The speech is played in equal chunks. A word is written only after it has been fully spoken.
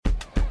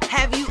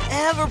Have you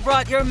ever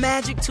brought your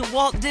magic to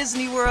Walt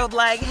Disney World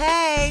like,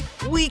 hey,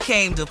 we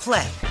came to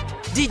play?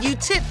 Did you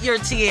tip your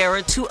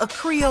tiara to a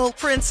Creole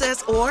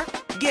princess or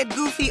get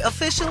goofy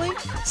officially?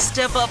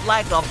 Step up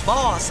like a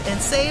boss and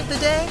save the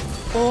day?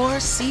 Or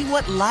see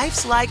what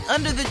life's like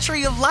under the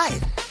tree of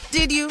life?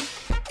 Did you?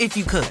 If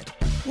you could.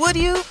 Would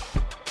you?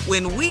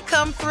 When we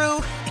come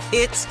through,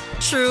 it's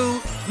true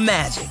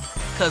magic.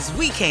 'Cause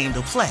we came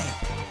to play.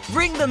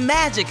 Bring the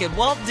magic at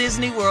Walt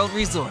Disney World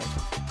Resort.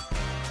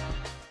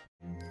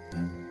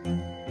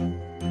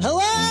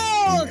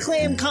 Hello,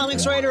 acclaimed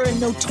comics writer and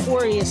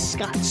notorious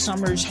Scott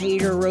Summers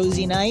hater,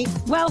 Rosie Knight.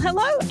 Well,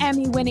 hello,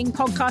 Emmy-winning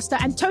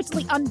podcaster and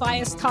totally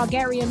unbiased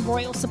Targaryen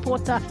royal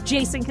supporter,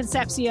 Jason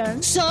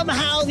Concepcion.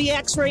 Somehow the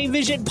X-Ray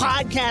Vision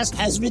podcast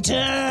has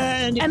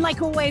returned. And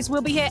like always,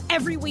 we'll be here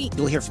every week.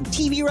 You'll hear from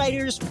TV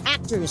writers,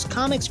 actors,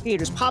 comics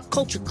creators, pop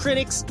culture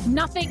critics.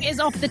 Nothing is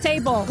off the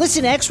table.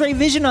 Listen to X-Ray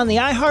Vision on the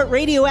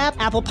iHeartRadio app,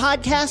 Apple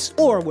Podcasts,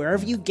 or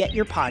wherever you get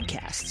your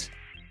podcasts.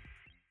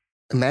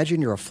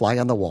 Imagine you're a fly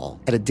on the wall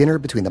at a dinner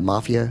between the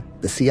mafia,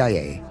 the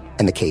CIA,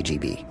 and the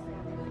KGB.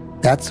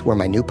 That's where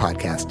my new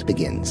podcast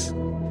begins.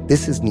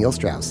 This is Neil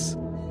Strauss,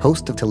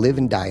 host of To Live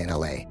and Die in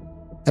LA,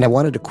 and I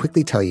wanted to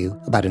quickly tell you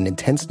about an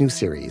intense new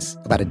series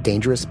about a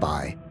dangerous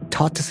spy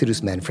taught to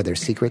seduce men for their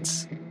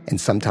secrets and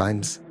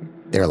sometimes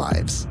their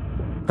lives.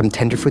 From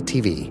Tenderfoot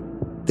TV,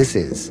 this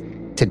is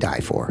To Die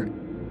For.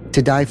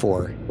 To Die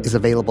For is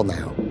available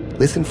now.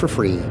 Listen for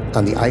free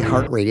on the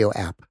iHeartRadio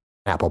app,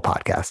 Apple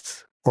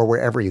Podcasts, or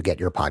wherever you get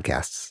your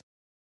podcasts.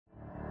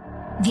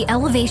 The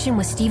Elevation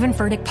with Stephen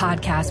Furtick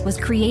podcast was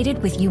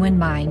created with you in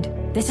mind.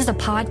 This is a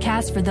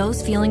podcast for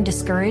those feeling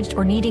discouraged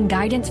or needing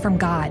guidance from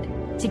God.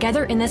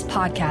 Together in this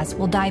podcast,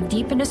 we'll dive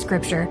deep into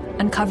Scripture,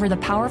 uncover the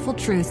powerful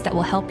truths that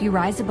will help you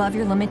rise above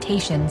your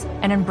limitations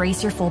and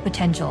embrace your full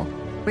potential.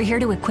 We're here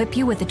to equip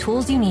you with the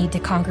tools you need to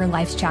conquer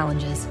life's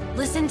challenges.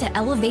 Listen to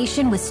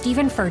Elevation with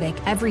Stephen Furtick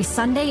every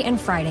Sunday and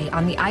Friday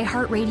on the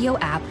iHeartRadio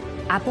app,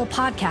 Apple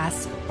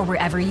Podcasts, or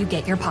wherever you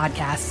get your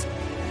podcasts.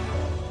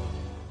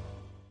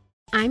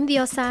 I'm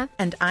Diosa.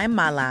 And I'm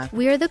Mala.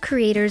 We are the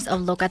creators of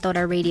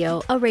Locatora Radio,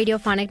 a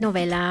radiophonic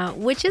novela,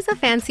 which is a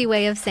fancy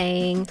way of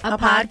saying a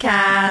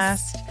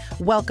podcast.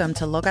 Welcome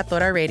to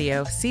Locatora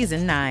Radio,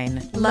 Season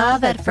 9.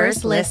 Love at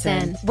first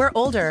listen. We're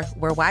older,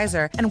 we're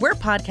wiser, and we're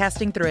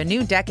podcasting through a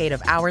new decade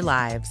of our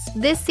lives.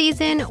 This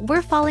season,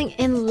 we're falling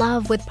in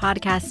love with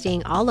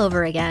podcasting all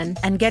over again.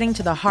 And getting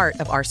to the heart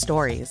of our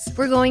stories.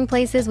 We're going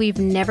places we've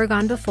never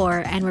gone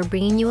before, and we're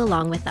bringing you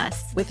along with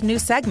us. With new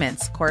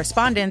segments,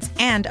 correspondence,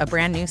 and a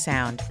brand new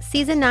sound.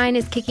 Season 9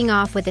 is kicking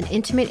off with an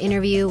intimate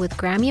interview with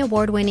Grammy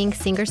Award-winning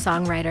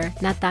singer-songwriter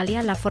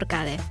Natalia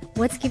Lafourcade.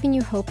 What's giving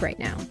you hope right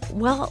now?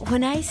 Well,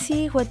 when I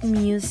see what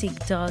music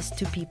does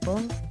to people,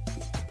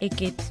 it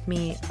gives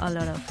me a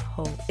lot of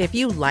hope. If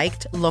you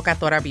liked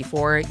Locatora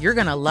before, you're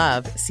going to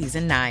love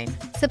Season 9.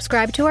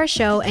 Subscribe to our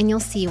show and you'll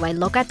see why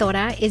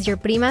Locatora is your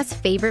prima's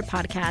favorite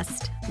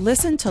podcast.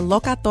 Listen to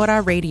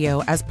Locatora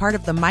Radio as part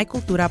of the My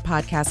Cultura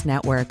Podcast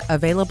Network,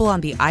 available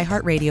on the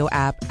iHeartRadio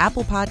app,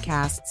 Apple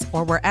Podcasts,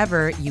 or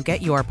wherever you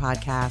get your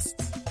podcasts.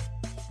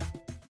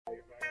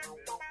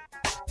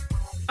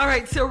 All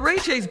right, so Ray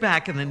J's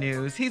back in the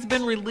news. He's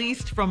been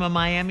released from a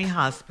Miami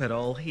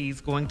hospital.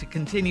 He's going to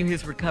continue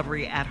his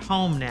recovery at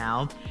home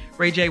now.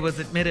 Ray J was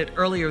admitted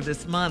earlier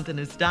this month, and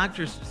his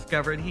doctors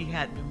discovered he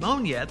had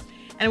pneumonia,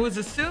 and it was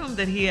assumed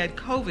that he had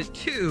COVID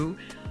too.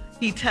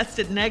 He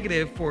tested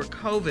negative for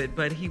COVID,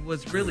 but he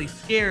was really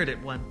scared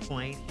at one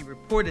point. He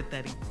reported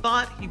that he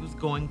thought he was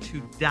going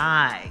to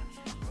die.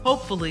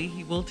 Hopefully,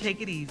 he will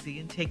take it easy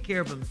and take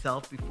care of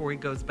himself before he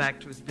goes back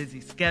to his busy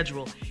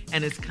schedule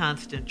and his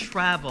constant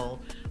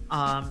travel.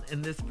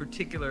 In this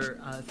particular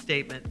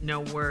statement,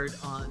 no word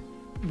on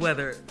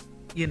whether,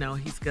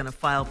 he's going to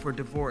file for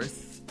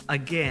divorce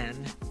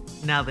again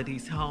now that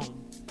he's home.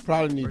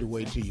 Probably need to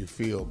wait till you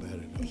feel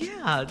better, though.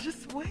 Yeah,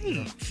 just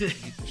wait.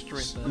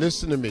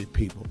 Listen to me,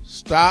 people.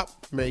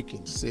 Stop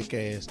making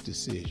sick-ass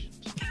decisions.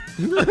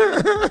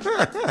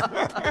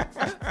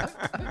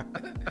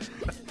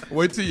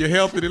 Wait till you're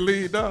healthy to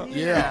lead up.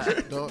 Yeah.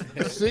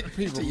 Sick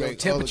people your make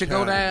temperature other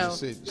go down.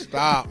 decisions.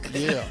 Stop.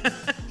 Yeah.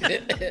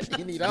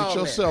 You need all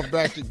Get yourself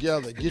back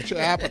together. Get your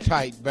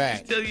appetite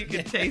back. Till you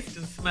can taste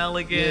and smell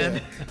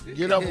again. Yeah.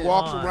 Get up,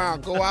 walk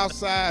around, go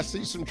outside,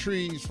 see some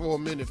trees for a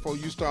minute before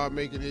you start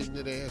making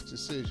ignorant-ass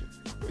decisions.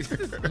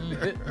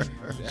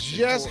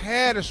 Just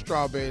had a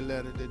strawberry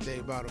letter today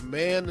about a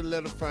man that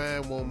let a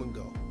fine woman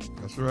go.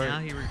 That's right. Now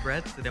he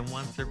regrets it and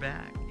wants her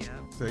back. Yeah.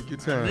 Take your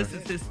time. This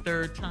is his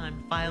third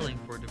time filing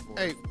for divorce.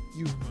 Hey,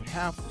 you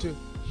have to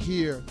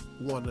hear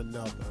one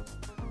another.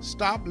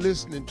 Stop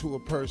listening to a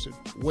person,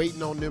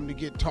 waiting on them to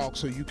get talk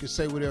so you can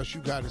say what else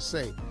you got to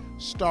say.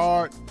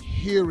 Start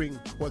hearing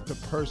what the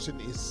person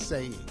is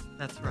saying.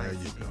 That's right.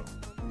 There you go.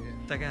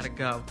 I gotta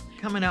go.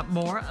 Coming up,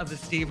 more of the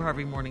Steve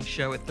Harvey Morning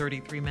Show at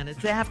 33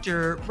 minutes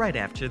right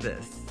after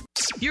this.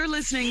 You're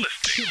listening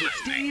to the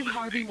Steve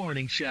Harvey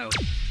Morning Show.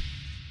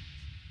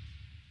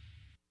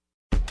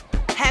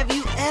 Have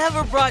you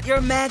ever brought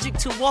your magic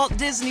to Walt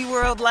Disney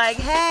World like,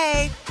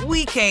 hey,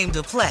 we came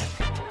to play?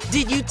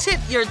 Did you tip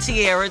your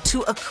tiara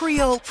to a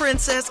Creole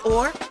princess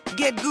or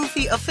get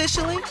goofy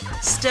officially?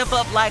 Step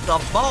up like a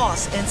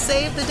boss and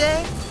save the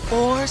day?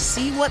 Or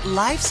see what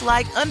life's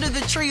like under the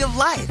tree of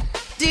life?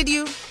 Did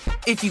you?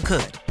 If you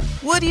could.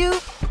 Would you?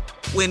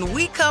 When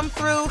we come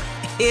through,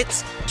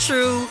 it's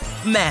true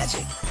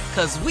magic.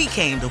 'Cause we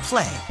came to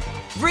play.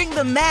 Bring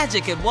the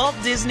magic at Walt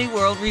Disney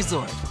World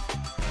Resort.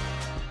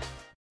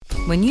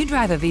 When you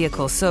drive a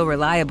vehicle so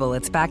reliable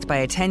it's backed by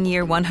a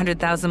 10-year,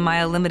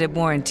 100,000-mile limited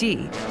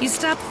warranty, you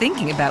stop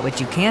thinking about what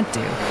you can't do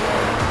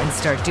and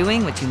start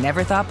doing what you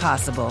never thought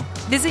possible.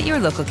 Visit your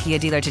local Kia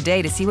dealer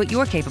today to see what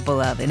you're capable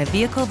of in a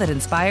vehicle that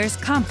inspires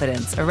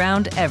confidence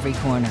around every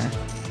corner.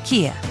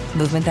 Kia,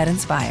 movement that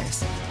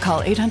inspires.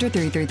 Call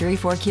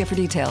 800-333-4KIA for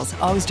details.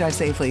 Always drive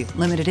safely.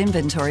 Limited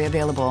inventory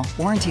available.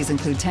 Warranties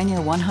include 10-year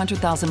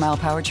 100,000-mile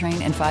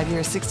powertrain and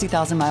 5-year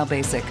 60,000-mile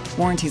basic.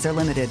 Warranties are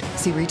limited.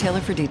 See retailer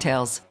for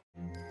details.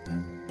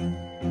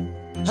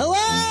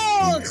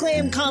 Hello,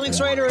 acclaimed comics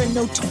writer and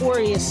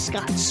notorious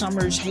Scott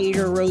Summers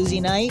hater,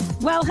 Rosie Knight.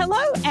 Well, hello,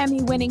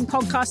 Emmy-winning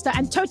podcaster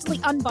and totally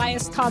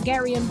unbiased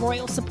Targaryen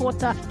royal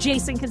supporter,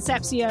 Jason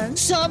Concepcion.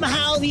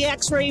 Somehow the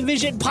X-Ray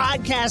Vision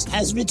podcast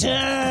has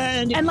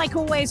returned. And like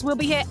always, we'll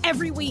be here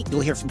every week.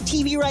 You'll hear from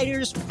TV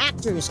writers,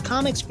 actors,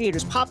 comics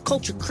creators, pop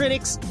culture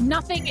critics.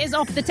 Nothing is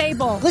off the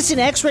table. Listen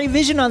to X-Ray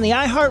Vision on the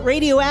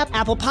iHeartRadio app,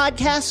 Apple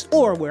Podcasts,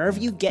 or wherever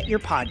you get your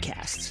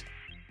podcasts.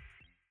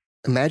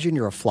 Imagine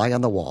you're a fly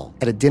on the wall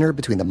at a dinner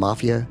between the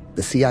Mafia,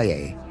 the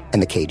CIA,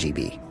 and the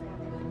KGB.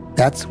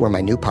 That's where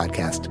my new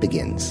podcast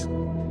begins.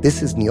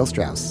 This is Neil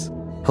Strauss,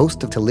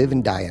 host of To Live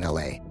and Die in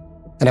LA,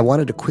 and I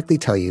wanted to quickly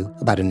tell you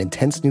about an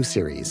intense new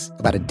series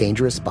about a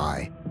dangerous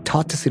spy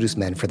taught to seduce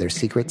men for their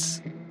secrets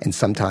and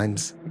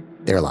sometimes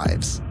their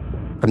lives.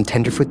 From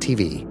Tenderfoot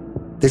TV,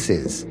 this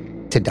is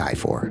To Die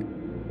For.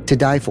 To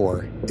Die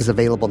For is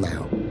available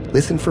now.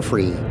 Listen for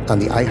free on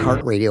the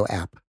iHeartRadio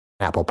app,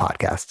 Apple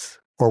Podcasts,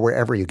 or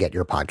wherever you get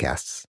your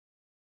podcasts.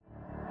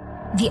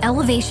 The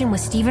Elevation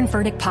with Stephen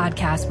Furtick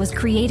podcast was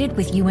created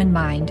with you in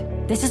mind.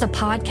 This is a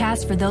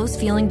podcast for those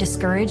feeling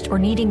discouraged or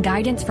needing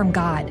guidance from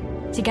God.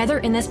 Together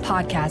in this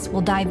podcast,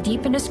 we'll dive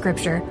deep into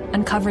scripture,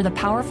 uncover the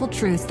powerful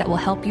truths that will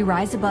help you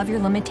rise above your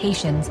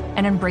limitations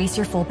and embrace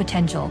your full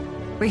potential.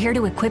 We're here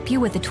to equip you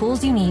with the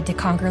tools you need to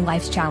conquer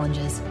life's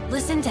challenges.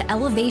 Listen to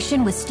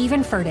Elevation with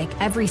Stephen Furtick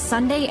every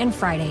Sunday and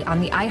Friday on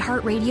the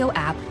iHeartRadio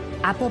app,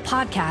 Apple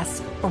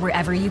Podcasts, or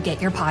wherever you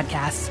get your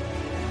podcasts.